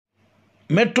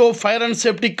Metro fire and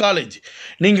safety college.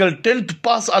 நீங்கள் 10th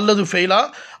pass அல்லது ஃபெயிலா,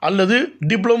 அல்லது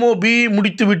டிப்ளமோ பிஇ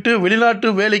முடித்துவிட்டு வெளிநாட்டு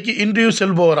வேலைக்கு இன்டர்வியூ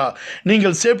செல்பவரா?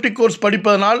 நீங்கள் சேஃப்டி கோர்ஸ்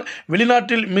படிப்பதனால்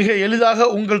வெளிநாட்டில் மிக எளிதாக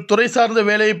உங்கள் துறை சார்ந்த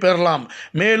வேலையை பெறலாம்.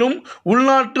 மேலும்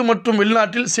உள்நாட்டு மற்றும்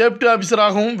வெளிநாட்டில் சேஃப்டி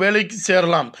ஆஃபீஸராகவும் வேலைக்கு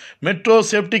சேரலாம். Metro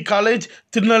safety college,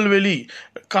 Tirunelveli.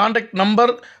 Contact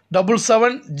number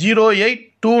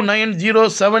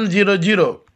 7708290700.